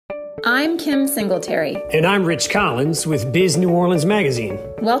I'm Kim Singletary. And I'm Rich Collins with Biz New Orleans Magazine.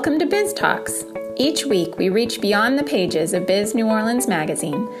 Welcome to Biz Talks. Each week, we reach beyond the pages of Biz New Orleans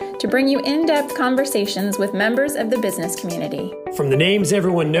Magazine to bring you in-depth conversations with members of the business community. From the names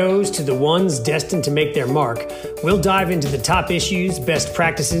everyone knows to the ones destined to make their mark, we'll dive into the top issues, best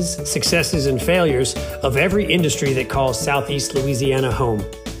practices, successes, and failures of every industry that calls Southeast Louisiana home.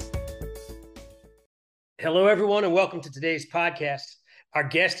 Hello, everyone, and welcome to today's podcast. Our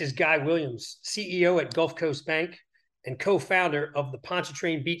guest is Guy Williams, CEO at Gulf Coast Bank and co-founder of the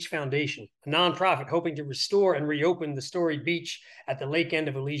Pontchartrain Beach Foundation, a nonprofit hoping to restore and reopen the storied beach at the lake end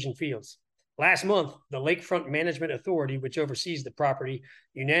of Elysian Fields. Last month, the Lakefront Management Authority, which oversees the property,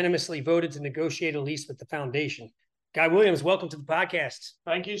 unanimously voted to negotiate a lease with the foundation. Guy Williams, welcome to the podcast.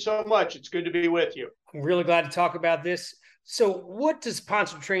 Thank you so much. It's good to be with you. I'm really glad to talk about this. So what does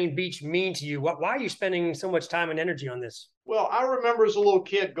Pontchartrain Beach mean to you? Why are you spending so much time and energy on this? Well, I remember as a little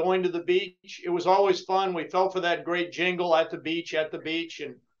kid going to the beach. It was always fun. We fell for that great jingle at the beach,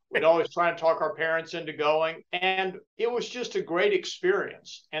 and we'd always try and talk our parents into going. And it was just a great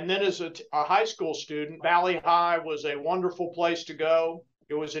experience. And then as a high school student, Valley High was a wonderful place to go.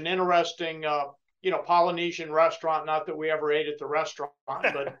 It was an interesting, Polynesian restaurant. Not that we ever ate at the restaurant,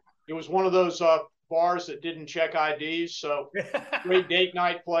 but it was one of those bars that didn't check IDs. So great date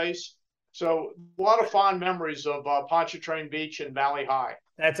night place. So a lot of fond memories of Pontchartrain Beach and Valley High.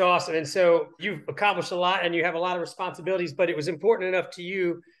 That's awesome. And so you've accomplished a lot and you have a lot of responsibilities, but it was important enough to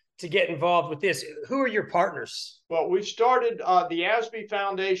you to get involved with this. Who are your partners? Well, we started, the ASBE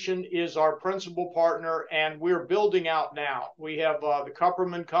Foundation is our principal partner, and we're building out now. We have the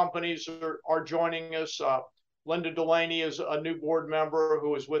Kupperman companies are joining us. Linda Delaney is a new board member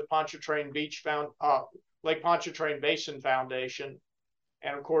who is with Pontchartrain Beach Lake Pontchartrain Basin Foundation.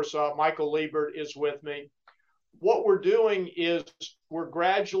 And of course, Michael Liebert is with me. What we're doing is we're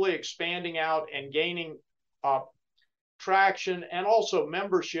gradually expanding out and gaining traction and also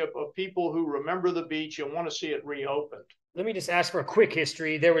membership of people who remember the beach and want to see it reopened. Let me just ask for a quick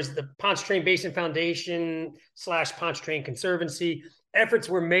history. There was the Pontchartrain Basin Foundation / Pontchartrain Conservancy. Efforts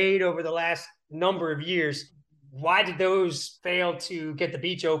were made over the last number of years. Why did those fail to get the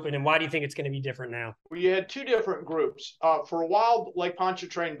beach open, and why do you think it's going to be different now? We had two different groups. For a while, Lake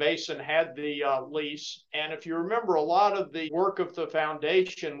Pontchartrain Basin had the lease, and if you remember, a lot of the work of the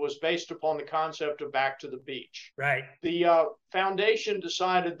foundation was based upon the concept of back to the beach. Right. The foundation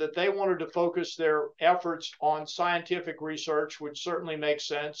decided that they wanted to focus their efforts on scientific research, which certainly makes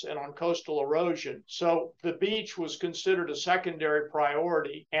sense, and on coastal erosion. So the beach was considered a secondary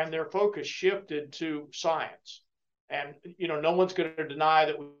priority, and their focus shifted to science. And, no one's going to deny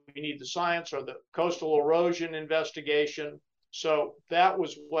that we need the science or the coastal erosion investigation. So that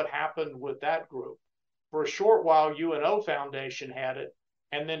was what happened with that group. For a short while, UNO Foundation had it.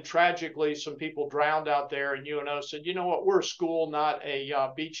 And then tragically, some people drowned out there, and UNO said, you know what, we're a school, not a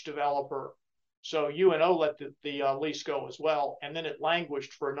beach developer. So UNO let the lease go as well. And then it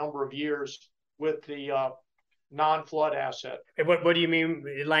languished for a number of years with the non-flood asset. And what do you mean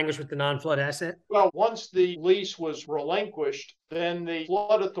it languished with the non-flood asset? Well, once the lease was relinquished, then the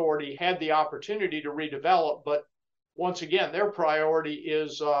flood authority had the opportunity to redevelop. But once again, their priority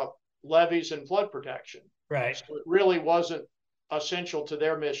is levees and flood protection. Right. So it really wasn't essential to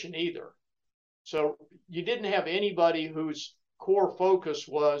their mission either. So you didn't have anybody whose core focus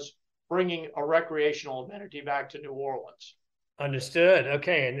was bringing a recreational amenity back to New Orleans. Understood.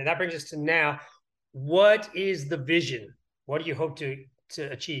 Okay. And that brings us to now. What is the vision? What do you hope to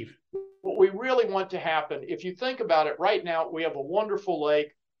achieve? What we really want to happen, if you think about it, right now we have a wonderful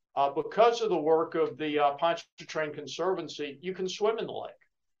lake. Because of the work of the Pontchartrain Conservancy, you can swim in the lake.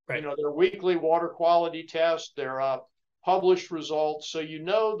 Right. Their weekly water quality tests, their published results. So you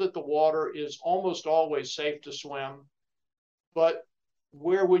know that the water is almost always safe to swim. But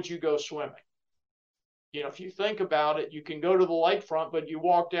where would you go swimming? If you think about it, you can go to the lakefront, but you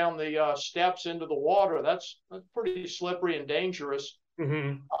walk down the steps into the water. That's pretty slippery and dangerous.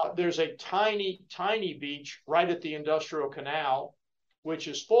 Mm-hmm. There's a tiny, tiny beach right at the Industrial Canal, which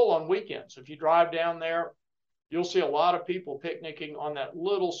is full on weekends. If you drive down there, you'll see a lot of people picnicking on that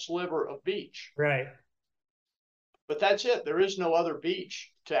little sliver of beach. Right. But that's it. There is no other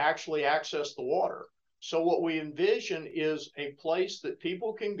beach to actually access the water. So what we envision is a place that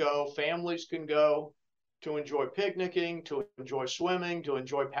people can go, families can go, to enjoy picnicking, to enjoy swimming, to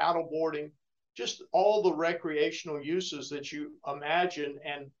enjoy paddleboarding, just all the recreational uses that you imagine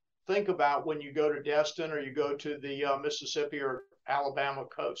and think about when you go to Destin or you go to the Mississippi or Alabama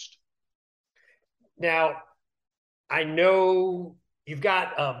coast. Now, I know you've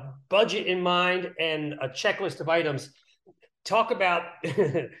got a budget in mind and a checklist of items. Talk about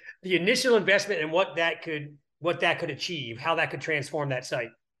the initial investment and what that could achieve, how that could transform that site.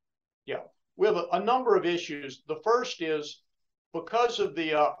 Yeah, we have a number of issues. The first is because of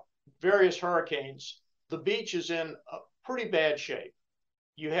the various hurricanes, the beach is in a pretty bad shape.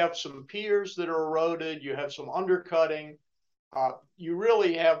 You have some piers that are eroded. You have some undercutting. You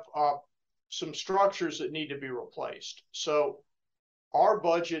really have some structures that need to be replaced. So our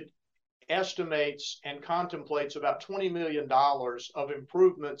budget estimates and contemplates about $20 million of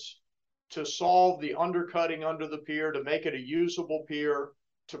improvements to solve the undercutting under the pier, to make it a usable pier,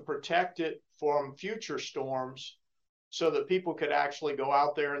 to protect it from future storms so that people could actually go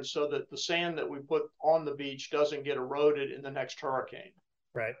out there and so that the sand that we put on the beach doesn't get eroded in the next hurricane.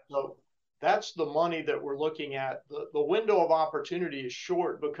 Right. So that's the money that we're looking at. The window of opportunity is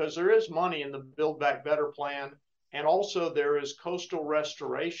short because there is money in the Build Back Better plan. And also there is coastal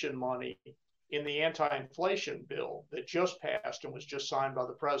restoration money in the anti-inflation bill that just passed and was just signed by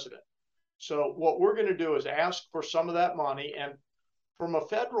the president. So what we're going to do is ask for some of that money. And from a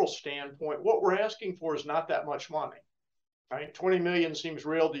federal standpoint, what we're asking for is not that much money. Right? 20 million seems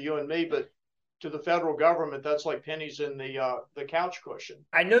real to you and me, but to the federal government, that's like pennies in the couch cushion.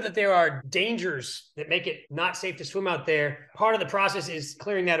 I know that there are dangers that make it not safe to swim out there. Part of the process is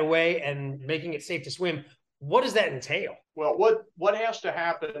clearing that away and making it safe to swim. What does that entail? Well, what has to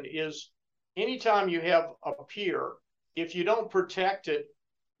happen is anytime you have a pier, if you don't protect it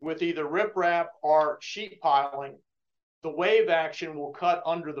with either riprap or sheet piling, the wave action will cut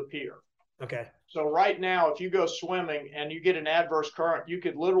under the pier. Okay. So right now, if you go swimming and you get an adverse current, you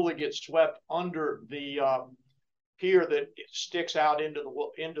could literally get swept under the pier that sticks out into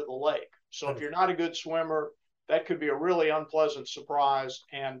the lake. So if you're not a good swimmer, that could be a really unpleasant surprise,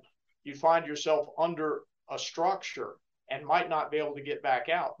 and you find yourself under a structure and might not be able to get back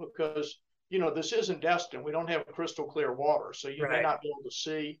out because, you know, this isn't Destin. We don't have crystal clear water, so you may not be able to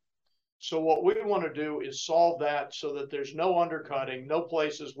see. So what we want to do is solve that so that there's no undercutting, no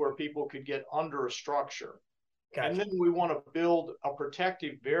places where people could get under a structure. Gotcha. And then we want to build a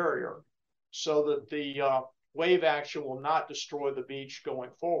protective barrier so that the wave action will not destroy the beach going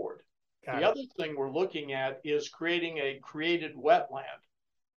forward. The other thing we're looking at is creating a created wetland.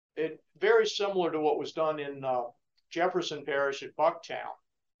 It very similar to what was done in Jefferson Parish at Bucktown,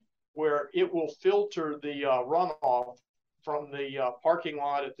 where it will filter the runoff from the parking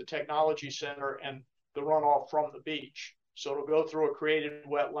lot at the technology center and the runoff from the beach. So it'll go through a created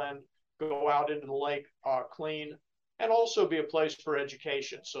wetland, go out into the lake clean, and also be a place for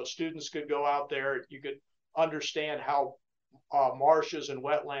education. So students could go out there, you could understand how marshes and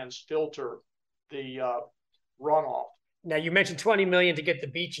wetlands filter the runoff. Now you mentioned 20 million to get the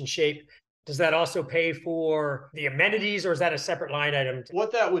beach in shape. Does that also pay for the amenities, or is that a separate line item?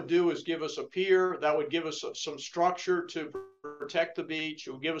 What that would do is give us a pier. That would give us some structure to protect the beach.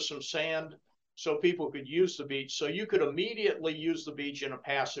 It would give us some sand so people could use the beach. So you could immediately use the beach in a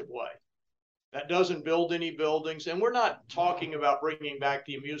passive way. That doesn't build any buildings. And we're not talking about bringing back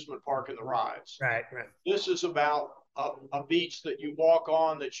the amusement park and the rides. Right. This is about a beach that you walk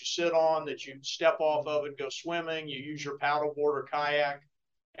on, that you sit on, that you step off of and go swimming. You use your paddleboard or kayak.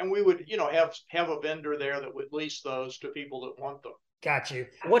 And we would, you know, have a vendor there that would lease those to people that want them. Got you.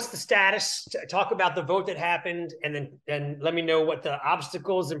 What's the status? Talk about the vote that happened, and then let me know what the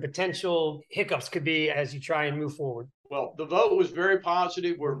obstacles and potential hiccups could be as you try and move forward. Well, the vote was very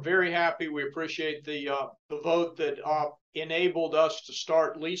positive. We're very happy. We appreciate the vote that enabled us to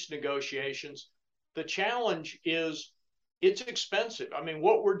start lease negotiations. The challenge is it's expensive. I mean,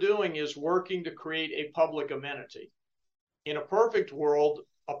 what we're doing is working to create a public amenity. In a perfect world,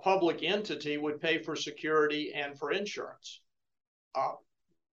 a public entity would pay for security and for insurance.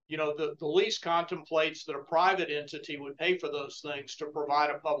 You know, the lease contemplates that a private entity would pay for those things to provide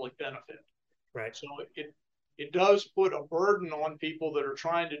a public benefit. Right. So it does put a burden on people that are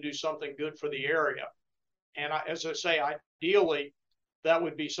trying to do something good for the area. And as I say, ideally, that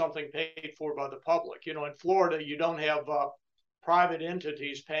would be something paid for by the public. You know, in Florida, you don't have private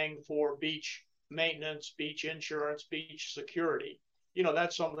entities paying for beach maintenance, beach insurance, beach security. You know,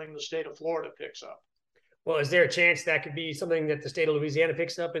 that's something the state of Florida picks up. Well, is there a chance that could be something that the state of Louisiana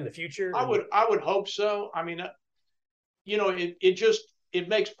picks up in the future? I would hope so. I mean, you know, it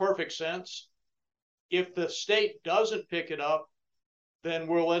makes perfect sense. If the state doesn't pick it up, then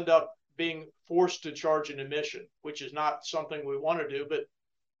we'll end up being forced to charge an admission, which is not something we want to do. But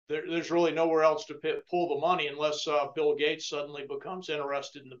there's really nowhere else to pull the money unless Bill Gates suddenly becomes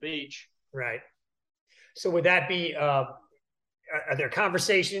interested in the beach. Right. So would that be, are there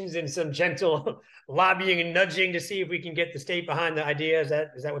conversations and some gentle lobbying and nudging to see if we can get the state behind the idea? Is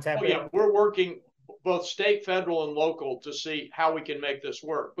that what's happening? Oh, yeah, we're working both state, federal, and local to see how we can make this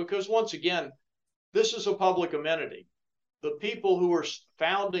work. Because once again, this is a public amenity. The people who are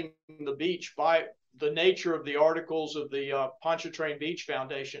founding the beach, by the nature of the articles of the Pontchartrain Beach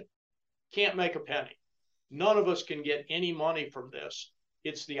Foundation, can't make a penny. None of us can get any money from this.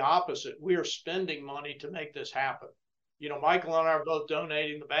 It's the opposite. We are spending money to make this happen. You know, Michael and I are both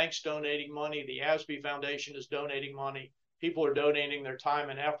donating. The bank's donating money. The ASB Foundation is donating money. People are donating their time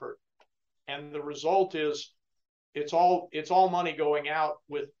and effort. And the result is it's all money going out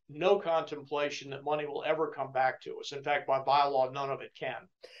with no contemplation that money will ever come back to us. In fact, by bylaw, none of it can.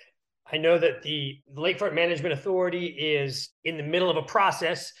 I know that the Lakefront Management Authority is in the middle of a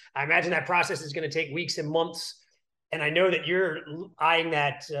process. I imagine that process is going to take weeks and months. And I know that you're eyeing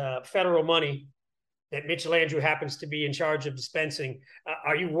that federal money that Mitchell Andrew happens to be in charge of dispensing.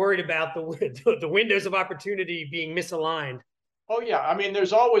 Are you worried about the windows of opportunity being misaligned? Oh yeah, I mean,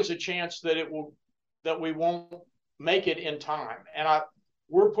 there's always a chance that we won't make it in time, and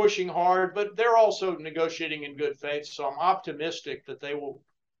we're pushing hard, but they're also negotiating in good faith. So I'm optimistic that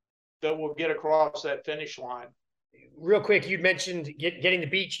we'll get across that finish line. Real quick, you'd mentioned getting the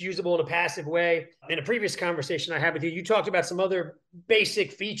beach usable in a passive way. In a previous conversation I had with you, you talked about some other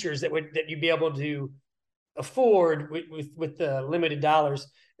basic features that you'd be able to afford with the limited dollars.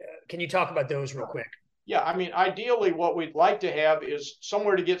 Can you talk about those real quick? Yeah, I mean, ideally, what we'd like to have is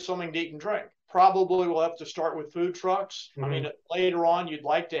somewhere to get something to eat and drink. Probably we'll have to start with food trucks. Mm-hmm. I mean, later on, you'd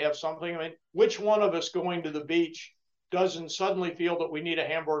like to have something. I mean, which one of us going to the beach doesn't suddenly feel that we need a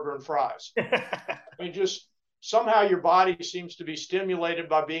hamburger and fries? I mean, just somehow your body seems to be stimulated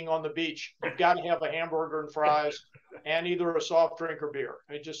by being on the beach. You've got to have a hamburger and fries and either a soft drink or beer.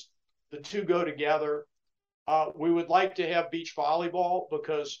 I mean, just the two go together. We would like to have beach volleyball,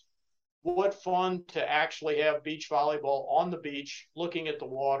 because what fun to actually have beach volleyball on the beach looking at the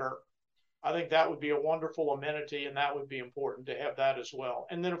water. I think that would be a wonderful amenity, and that would be important to have that as well.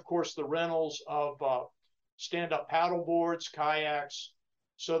 And then, of course, the rentals of stand-up paddle boards, kayaks,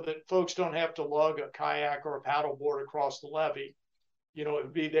 so that folks don't have to lug a kayak or a paddle board across the levee. You know, it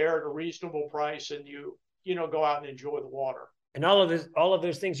would be there at a reasonable price, and you go out and enjoy the water. And all of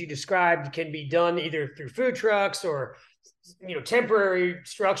those things you described can be done either through food trucks or, temporary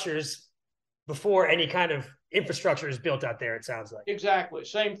structures before any kind of infrastructure is built out there, it sounds like. Exactly.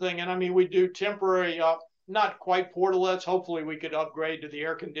 Same thing. And I mean, we do temporary, not quite portalettes. Hopefully we could upgrade to the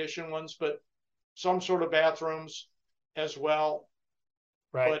air-conditioned ones, but some sort of bathrooms as well.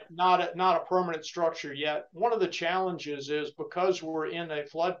 Right. But not a permanent structure yet. One of the challenges is, because we're in a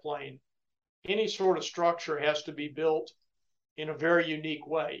floodplain, any sort of structure has to be built in a very unique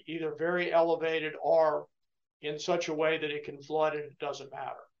way, either very elevated or in such a way that it can flood and it doesn't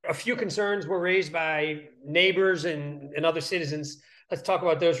matter. A few concerns were raised by neighbors and other citizens. Let's talk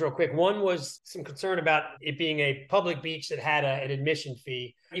about those real quick. One was some concern about it being a public beach that had an admission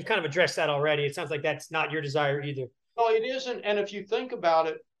fee. You've kind of addressed that already. It sounds like that's not your desire either. Well, it isn't. And if you think about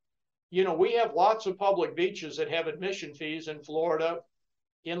it, we have lots of public beaches that have admission fees in Florida,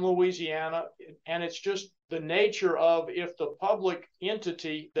 in Louisiana, and it's just the nature of, if the public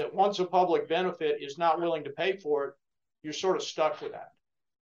entity that wants a public benefit is not willing to pay for it, you're sort of stuck with that.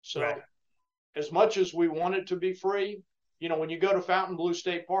 So right. As much as we want it to be free, when you go to Fontainebleau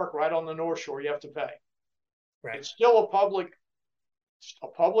State Park right on the North Shore, you have to pay. Right. It's still a public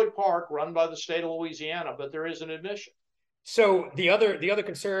park run by the state of Louisiana, but there is an admission. So the other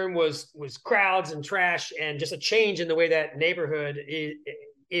concern was crowds and trash and just a change in the way that neighborhood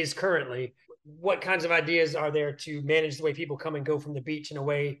is currently. What kinds of ideas are there to manage the way people come and go from the beach in a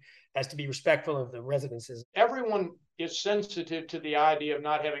way as to be respectful of the residences? Everyone is sensitive to the idea of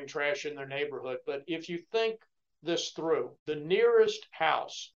not having trash in their neighborhood. But if you think this through, the nearest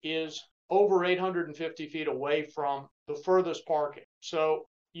house is over 850 feet away from the furthest parking. So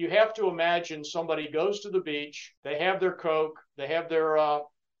you have to imagine somebody goes to the beach, they have their Coke, they have their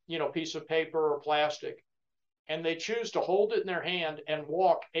piece of paper or plastic, and they choose to hold it in their hand and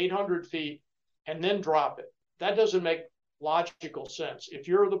walk 800 feet and then drop it. That doesn't make logical sense. If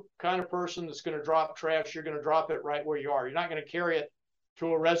you're the kind of person that's going to drop trash, you're going to drop it right where you are. You're not going to carry it to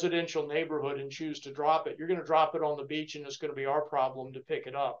a residential neighborhood and choose to drop it. You're going to drop it on the beach, and it's going to be our problem to pick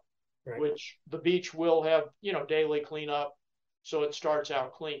it up, right. Which the beach will have, daily cleanup. So it starts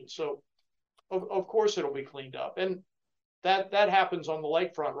out clean. So of course it'll be cleaned up. And that happens on the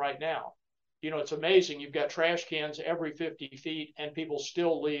lakefront right now. It's amazing. You've got trash cans every 50 feet and people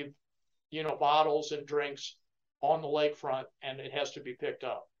still leave, bottles and drinks on the lakefront, and it has to be picked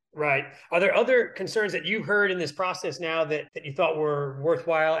up. Right. Are there other concerns that you've heard in this process now that you thought were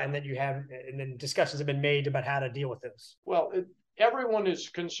worthwhile and that you have, and then discussions have been made about how to deal with those? Well, everyone is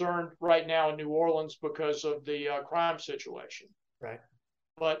concerned right now in New Orleans because of the crime situation. Right.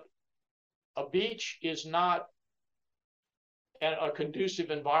 But a beach is not a conducive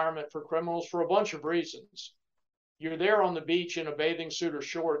environment for criminals for a bunch of reasons. You're there on the beach in a bathing suit or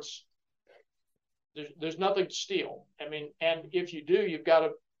shorts. There's nothing to steal. I mean, and if you do,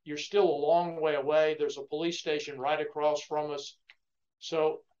 you're still a long way away. There's a police station right across from us.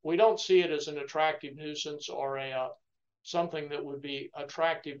 So we don't see it as an attractive nuisance or something that would be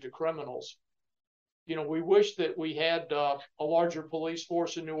attractive to criminals. You know, we wish that we had a larger police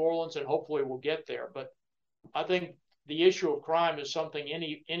force in New Orleans, and hopefully we'll get there. But I think the issue of crime is something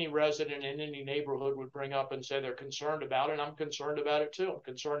any resident in any neighborhood would bring up and say they're concerned about it. And I'm concerned about it too. I'm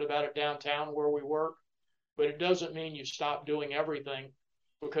concerned about it downtown where we work, but it doesn't mean you stop doing everything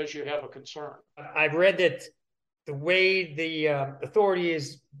because you have a concern. I've read that the way the authority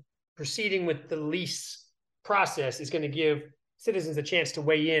is proceeding with the lease process is going to give citizens a chance to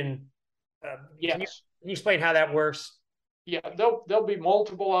weigh in. Yes. Can you explain how that works? Yeah, there'll be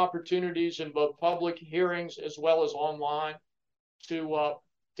multiple opportunities in both public hearings as well as online to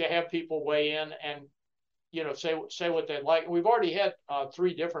have people weigh in and, you know, say what they like. We've already had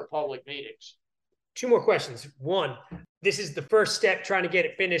 3 different public meetings. 2 more questions. One, this is the first step trying to get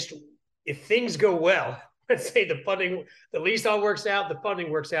it finished. If things go well, let's say the lease all works out, the funding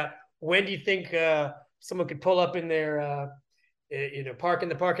works out. When do you think someone could pull up in their, park in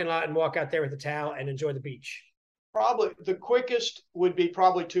the parking lot and walk out there with a towel and enjoy the beach? Probably the quickest would be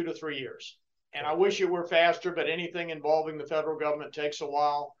probably 2 to 3 years. And I wish it were faster, but anything involving the federal government takes a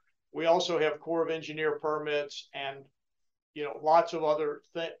while. We also have Corps of Engineer permits and, you know, lots of other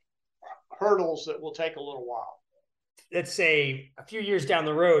hurdles that will take a little while. Let's say a few years down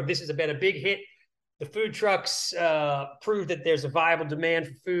the road, this has been a big hit. The food trucks prove that there's a viable demand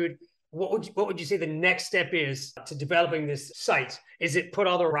for food. What would you say the next step is to developing this site? Is it put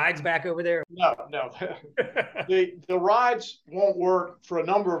all the rides back over there? No. The rides won't work for a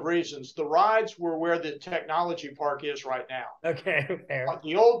number of reasons. The rides were where the technology park is right now. Okay, fair.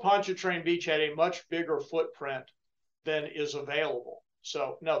 The old Pontchartrain Beach had a much bigger footprint than is available.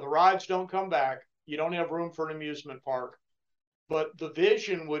 So no, the rides don't come back. You don't have room for an amusement park. But the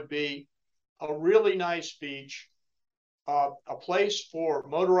vision would be a really nice beach, a place for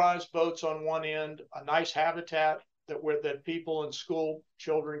motorized boats on one end, a nice habitat that people and school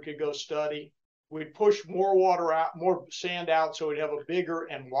children could go study. We'd push more water out, more sand out, so we'd have a bigger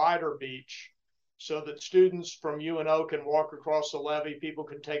and wider beach so that students from UNO can walk across the levee, people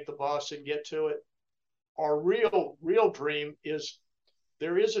can take the bus and get to it. Our real dream is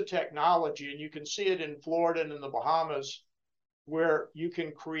there is a technology, and you can see it in Florida and in the Bahamas, where you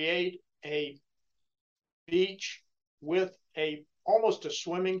can create a beach with almost a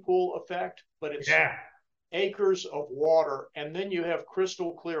swimming pool effect, but it's acres of water, and then you have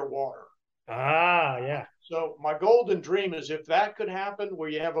crystal clear water. Ah, yeah. So my golden dream is if that could happen, where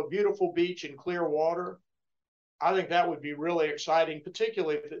you have a beautiful beach and clear water, I think that would be really exciting,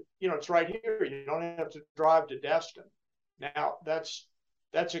 particularly if it's right here. You don't have to drive to Destin. Now that's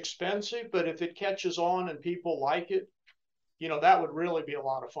expensive, but if it catches on and people like it, that would really be a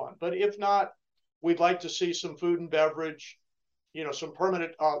lot of fun. But if not, we'd like to see some food and beverage, some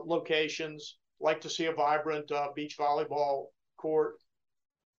permanent locations, like to see a vibrant beach volleyball court,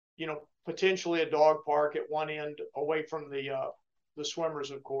 potentially a dog park at one end away from the swimmers,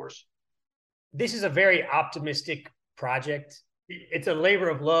 of course. This is a very optimistic project. It's a labor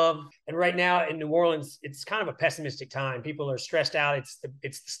of love. And right now in New Orleans, it's kind of a pessimistic time. People are stressed out. It's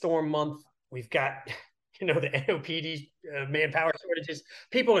the storm month. We've got the NOPD manpower shortages.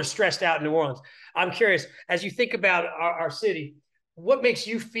 People are stressed out in New Orleans. I'm curious, as you think about our city, what makes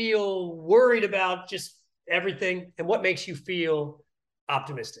you feel worried about just everything, and what makes you feel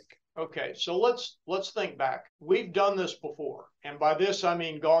optimistic? Okay, so let's think back. We've done this before, and by this I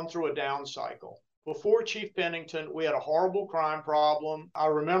mean gone through a down cycle. Before Chief Pennington, we had a horrible crime problem. I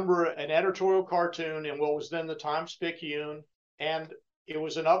remember an editorial cartoon in what was then the Times-Picayune, and it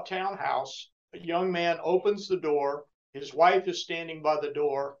was an uptown house. A young man opens the door. His wife is standing by the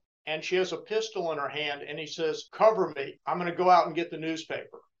door, and she has a pistol in her hand, and he says, "Cover me. I'm going to go out and get the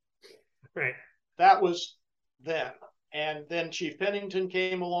newspaper." Right. That was then. And then Chief Pennington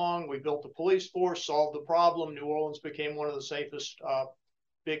came along. We built the police force, solved the problem. New Orleans became one of the safest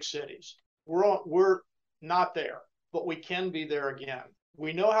big cities. We're not there, but we can be there again.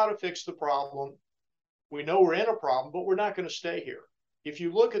 We know how to fix the problem. We know we're in a problem, but we're not going to stay here. If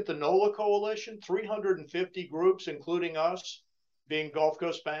you look at the NOLA Coalition, 350 groups, including us, being Gulf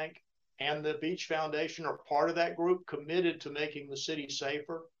Coast Bank and the Beach Foundation, are part of that group, committed to making the city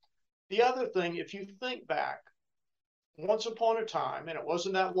safer. The other thing, if you think back, once upon a time, and it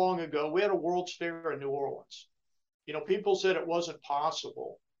wasn't that long ago, we had a World's Fair in New Orleans. People said it wasn't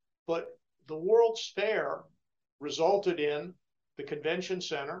possible, but the World's Fair resulted in the convention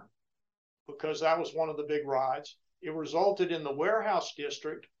center, because that was one of the big rides. It resulted in the warehouse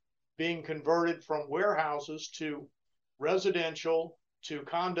district being converted from warehouses to residential, to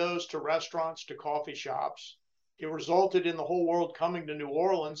condos, to restaurants, to coffee shops. It resulted in the whole world coming to New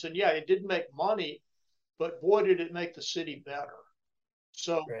Orleans. And yeah, it didn't make money, but boy, did it make the city better.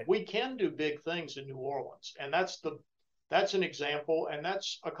 So Right. We can do big things in New Orleans. And that's an example. And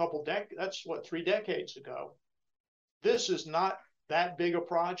that's that's what, 3 decades ago. This is not that big a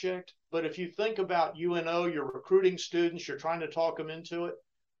project, but if you think about UNO, you're recruiting students, you're trying to talk them into it.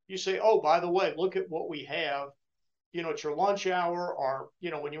 You say, oh, by the way, look at what we have. It's your lunch hour, or,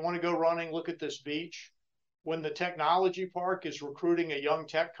 when you want to go running, look at this beach. When the technology park is recruiting a young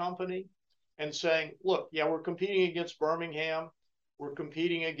tech company and saying, look, yeah, we're competing against Birmingham, we're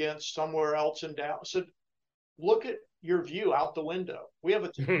competing against somewhere else in Dallas. So look at your view out the window. We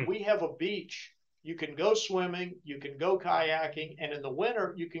have a beach. You can go swimming, you can go kayaking, and in the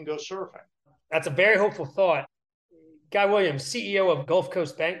winter, you can go surfing. That's a very hopeful thought. Guy Williams, CEO of Gulf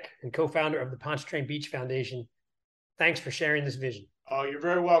Coast Bank and co-founder of the Pontchartrain Beach Foundation. Thanks for sharing this vision. Oh, you're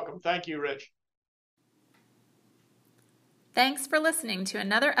very welcome. Thank you, Rich. Thanks for listening to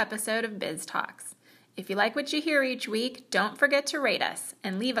another episode of Biz Talks. If you like what you hear each week, don't forget to rate us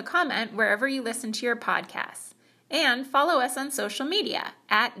and leave a comment wherever you listen to your podcasts. And follow us on social media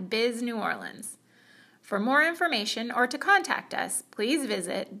at Biz New Orleans. For more information or to contact us, please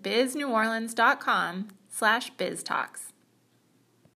visit bizneworleans.com/biztalks.